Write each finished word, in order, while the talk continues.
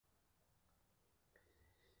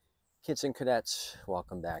Kids and cadets,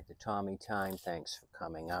 welcome back to Tommy Time. Thanks for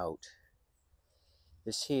coming out.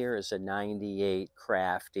 This here is a 98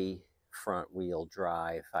 Crafty front wheel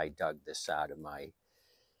drive. I dug this out of my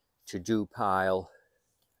to-do pile.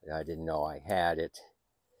 I didn't know I had it.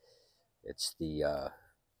 It's the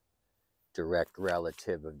direct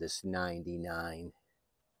relative of this 99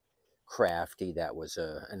 Crafty that was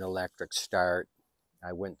an electric start.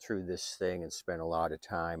 I went through this thing and spent a lot of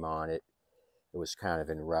time on it. It was kind of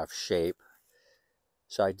in rough shape.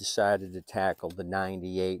 So I decided to tackle the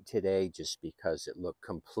 98 today just because it looked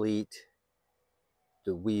complete.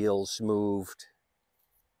 The wheels moved.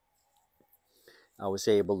 I was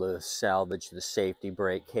able to salvage the safety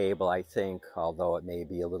brake cable, I think, although it may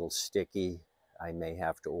be a little sticky. I may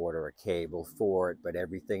have to order a cable for it, but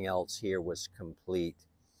everything else here was complete.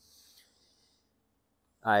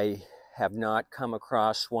 I have not come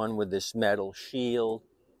across one with this metal shield,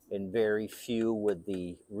 and very few with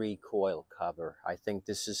the recoil cover. I think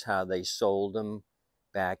this is how they sold them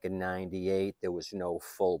back in '98. There was no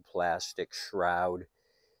full plastic shroud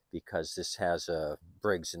because this has a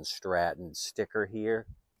Briggs & Stratton sticker here.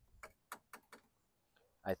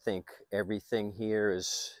 I think everything here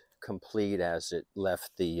is complete as it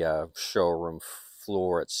left the showroom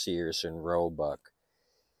floor at Sears and Roebuck.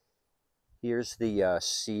 Here's the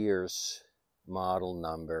Sears model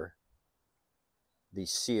number. The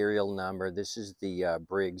serial number. This is the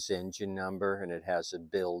Briggs engine number, and it has a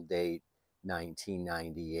build date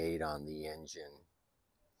 1998 on the engine.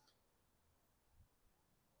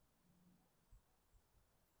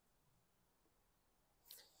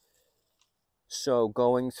 So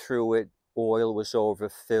going through it, oil was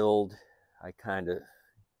overfilled. I kind of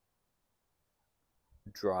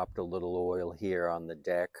dropped a little oil here on the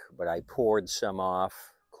deck, but I poured some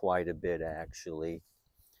off, quite a bit actually,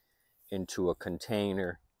 into a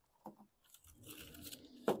container.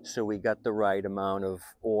 So we got the right amount of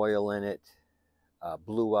oil in it.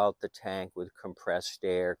 Blew out the tank with compressed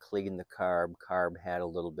air, cleaned the carb. Carb had a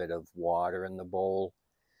little bit of water in the bowl.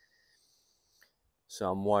 So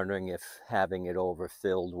I'm wondering if having it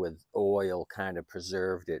overfilled with oil kind of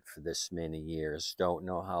preserved it for this many years. Don't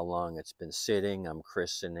know how long it's been sitting. I'm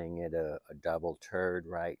christening it a double turd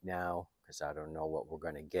right now because I don't know what we're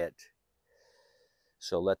going to get.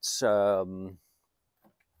 So let's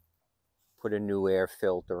put a new air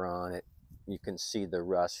filter on it. You can see the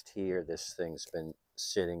rust here. This thing's been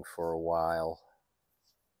sitting for a while.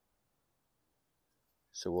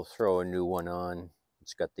 So we'll throw a new one on.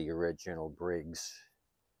 It's got the original Briggs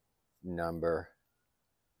number.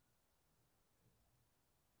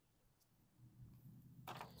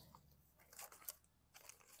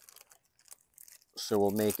 So we'll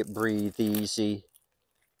make it breathe easy.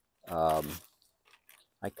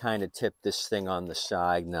 I kind of tipped this thing on the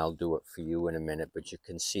side, and I'll do it for you in a minute, but you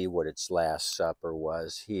can see what its last supper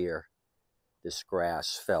was here. This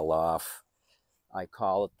grass fell off. I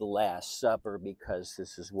call it the Last Supper because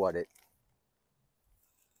this is what it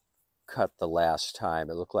cut the last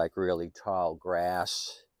time. It looked like really tall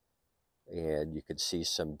grass, and you could see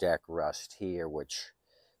some deck rust here, which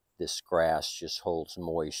this grass just holds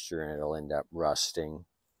moisture and it'll end up rusting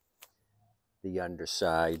the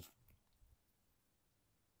underside.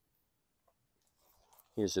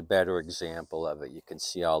 Here's a better example of it. You can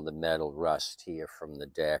see all the metal rust here from the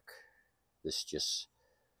deck. This just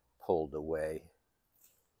pulled away.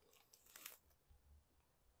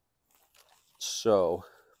 So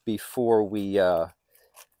before we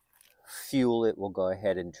fuel it, we'll go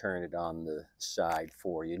ahead and turn it on the side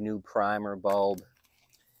for you. New primer bulb.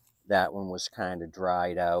 That one was kind of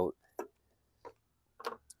dried out.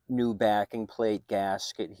 New backing plate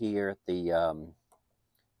gasket here at the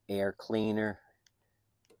air cleaner.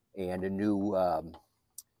 And a new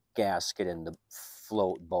gasket in the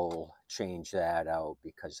float bowl. Change that out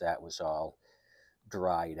because that was all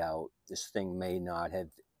dried out. This thing may not have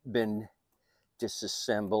been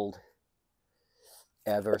disassembled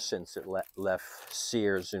ever since it left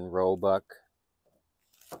Sears and Roebuck.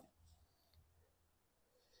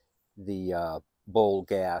 The bowl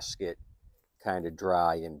gasket kind of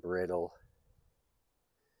dry and brittle.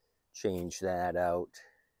 Change that out.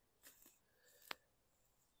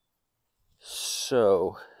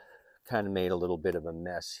 So kind of made a little bit of a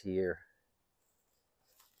mess here.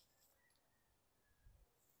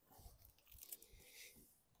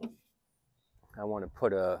 I want to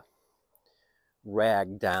put a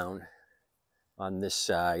rag down on this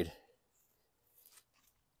side.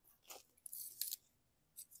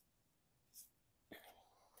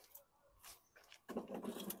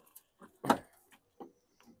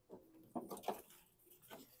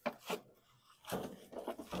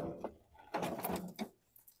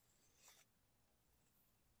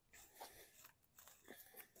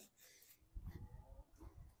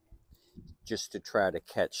 just to try to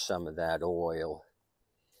catch some of that oil.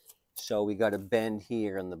 So we got a bend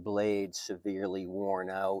here and the blade severely worn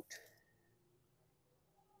out.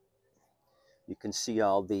 You can see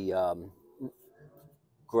all the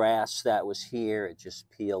grass that was here, it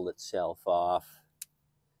just peeled itself off.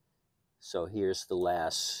 So here's the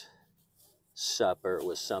last supper. It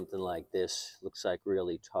was something like this. Looks like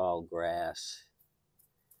really tall grass.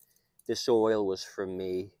 This oil was from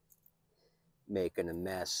me making a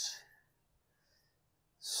mess.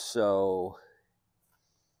 So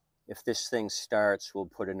if this thing starts, we'll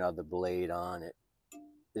put another blade on it.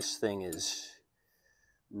 This thing is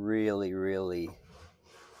really, really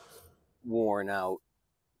worn out.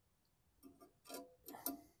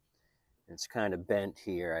 It's kind of bent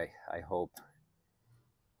here. I hope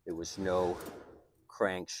there was no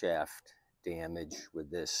crankshaft damage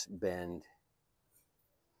with this bend.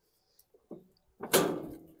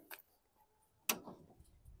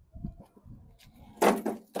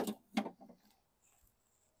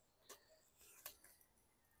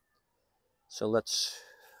 So let's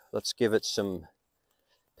give it some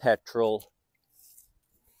petrol.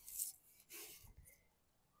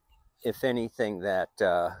 If anything, that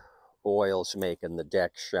oil's making the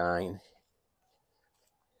deck shine.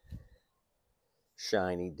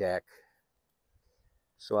 Shiny deck.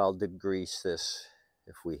 So I'll degrease this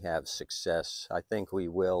if we have success. I think we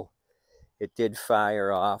will. It did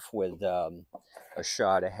fire off with a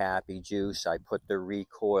shot of Happy Juice. I put the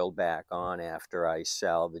recoil back on after I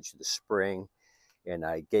salvaged the spring, and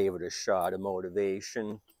I gave it a shot of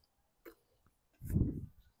Motivation.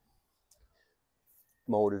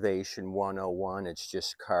 Motivation 101, it's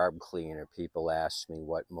just carb cleaner. People ask me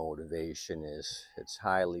what Motivation is. It's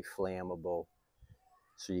highly flammable.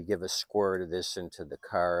 So you give a squirt of this into the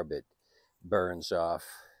carb, it burns off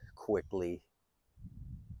quickly.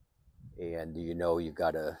 And you know you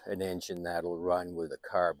got an engine that'll run with a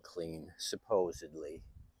carb clean, supposedly.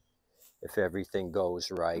 If everything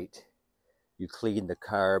goes right, you clean the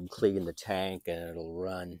carb, clean the tank, and it'll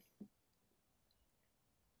run.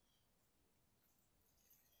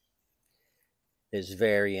 There's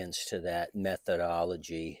variants to that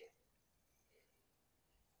methodology.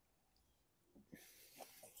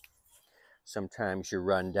 Sometimes you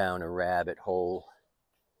run down a rabbit hole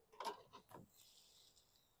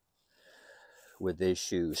with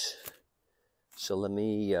issues. So let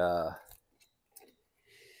me, I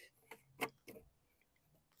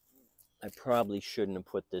probably shouldn't have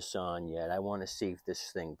put this on yet. I want to see if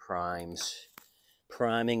this thing primes.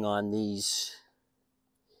 Priming on these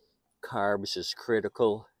carbs is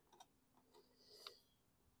critical.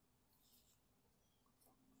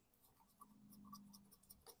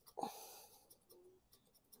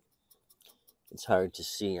 It's hard to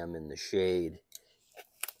see them in the shade.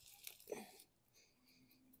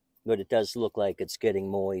 But it does look like it's getting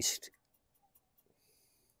moist.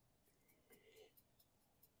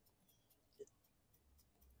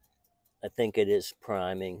 I think it is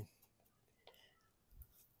priming.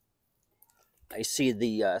 I see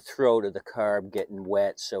the throat of the carb getting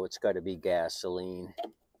wet, so it's got to be gasoline.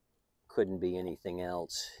 Couldn't be anything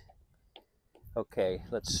else. Okay,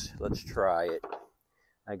 let's try it.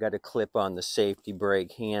 I got a clip on the safety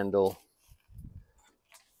brake handle.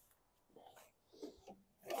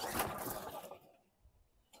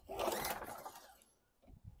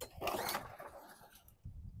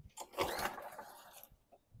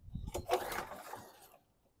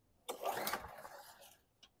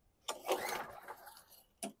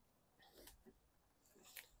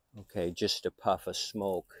 Okay, just a puff of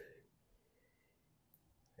smoke.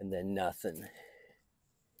 And then nothing.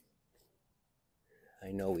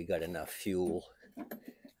 I know we got enough fuel.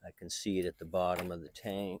 I can see it at the bottom of the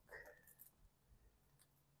tank.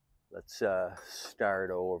 Let's start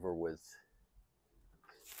over with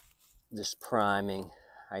this priming.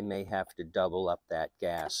 I may have to double up that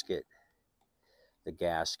gasket. The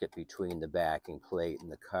gasket between the backing plate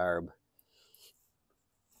and the carb.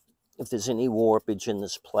 If there's any warpage in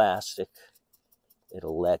this plastic,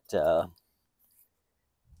 it'll let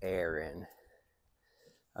air in.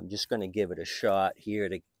 I'm just going to give it a shot here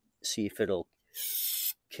to see if it'll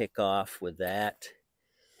kick off with that.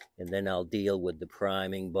 And then I'll deal with the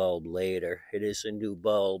priming bulb later. It is a new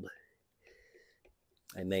bulb.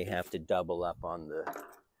 I may have to double up on the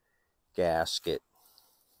gasket.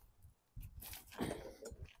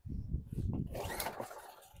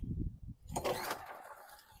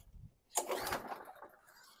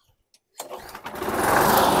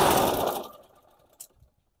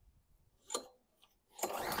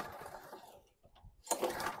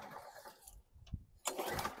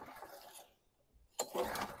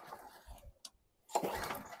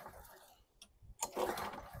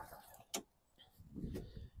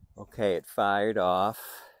 Okay, it fired off.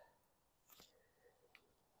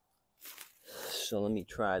 So let me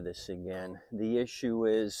try this again. The issue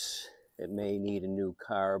is it may need a new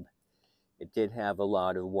carb. It did have a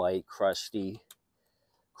lot of white, crusty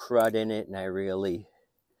crud in it, and I really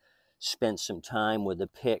spent some time with a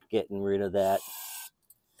pick getting rid of that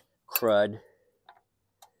crud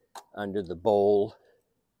under the bowl.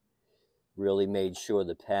 Really made sure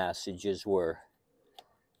the passages were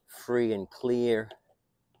free and clear.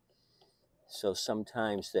 So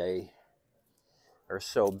sometimes they are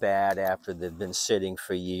so bad after they've been sitting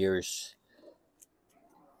for years.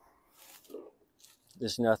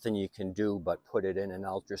 There's nothing you can do but put it in an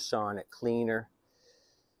ultrasonic cleaner.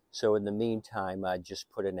 So in the meantime, I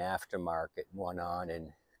just put an aftermarket one on and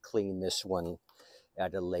clean this one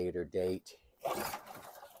at a later date.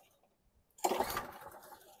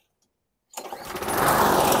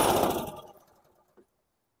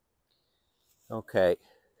 Okay,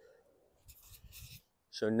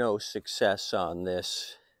 so no success on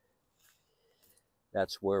this.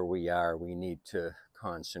 That's where we are. We need to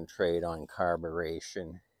concentrate on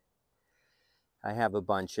carburation. I have a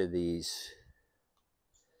bunch of these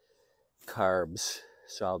carbs,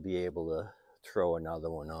 so I'll be able to throw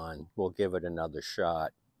another one on. We'll give it another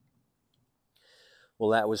shot.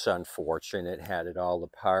 Well, that was unfortunate. Had it all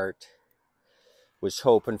apart. Was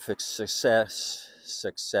hoping for success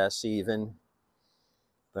even,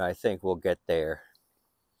 but I think we'll get there.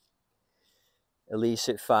 At least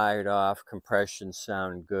it fired off. Compression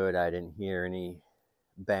sounded good. I didn't hear any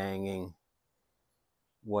banging.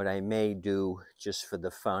 What I may do, just for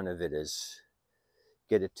the fun of it, is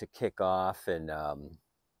get it to kick off and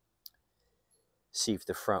see if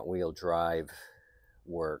the front wheel drive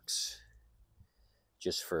works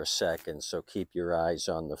just for a second. So keep your eyes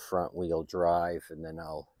on the front wheel drive, and then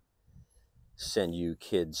I'll send you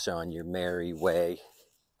kids on your merry way,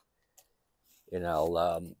 and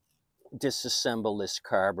I'll disassemble this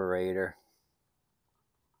carburetor.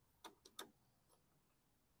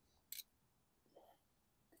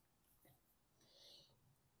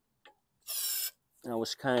 I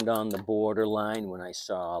was kind of on the borderline when I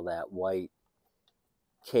saw all that white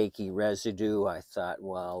cakey residue. I thought,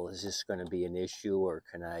 well, is this going to be an issue, or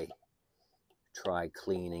can I try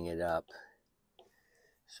cleaning it up?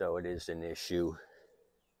 So it is an issue.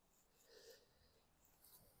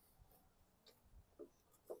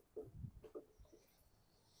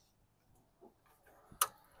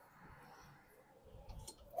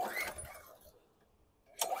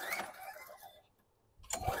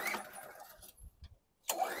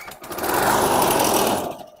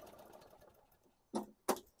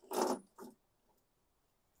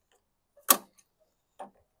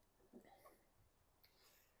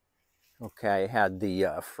 Okay, I had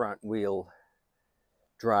the front wheel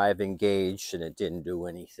drive engaged and it didn't do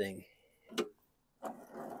anything.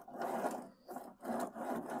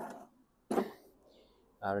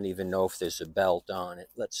 I don't even know if there's a belt on it.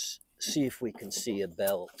 Let's see if we can see a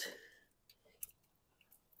belt.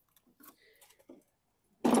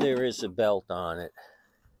 There is a belt on it.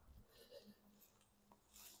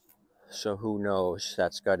 So who knows?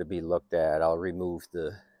 That's got to be looked at. I'll remove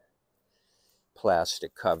the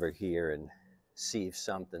plastic cover here and see if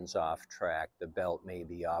something's off track. The belt may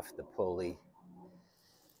be off the pulley.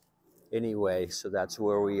 Anyway, so that's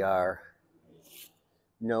where we are.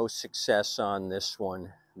 No success on this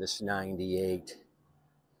one, this 98.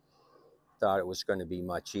 Thought it was going to be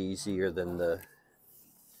much easier than the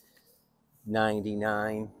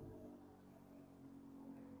 99.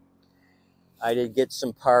 I did get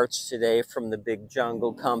some parts today from the Big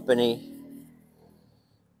Jungle Company,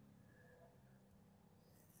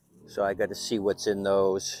 so I got to see what's in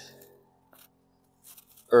those.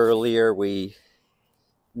 Earlier we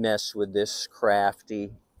messed with this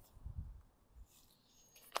Crafty,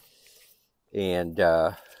 and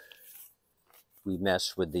we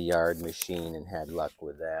messed with the yard machine and had luck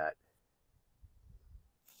with that.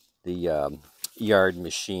 The yard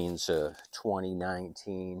machine's a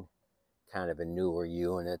 2019, kind of a newer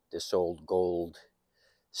unit. This old gold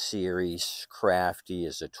series Crafty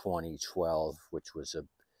is a 2012, which was a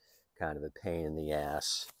kind of a pain in the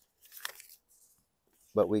ass.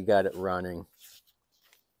 But we got it running.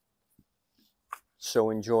 So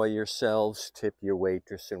enjoy yourselves. Tip your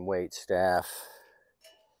waitress and wait staff.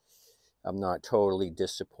 I'm not totally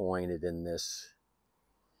disappointed in this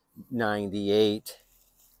 98.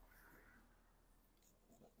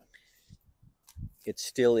 It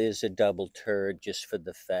still is a double turd, just for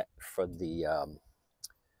the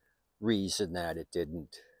reason that it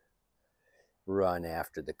didn't run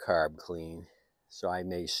after the carb clean. So I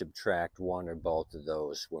may subtract one or both of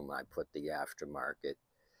those when I put the aftermarket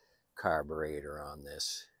carburetor on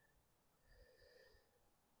this.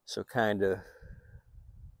 So kind of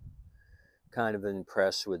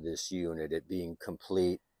impressed with this unit, it being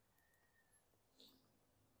complete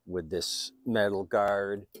with this metal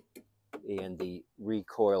guard and the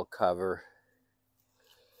recoil cover.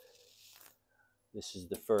 This is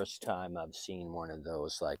the first time I've seen one of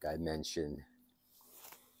those. Like I mentioned,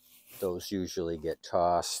 those usually get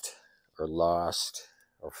tossed or lost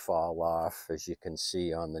or fall off, as you can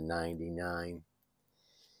see on the 99.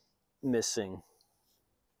 Missing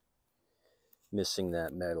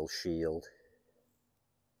that metal shield.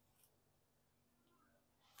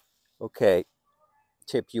 Okay,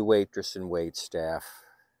 tip you waitress and wait staff.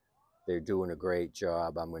 They're doing a great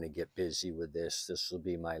job. I'm going to get busy with this. This will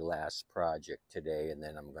be my last project today, and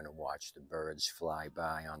then I'm going to watch the birds fly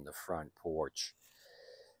by on the front porch.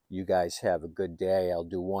 You guys have a good day. I'll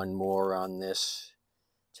do one more on this,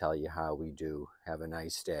 tell you how we do. Have a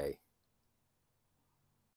nice day.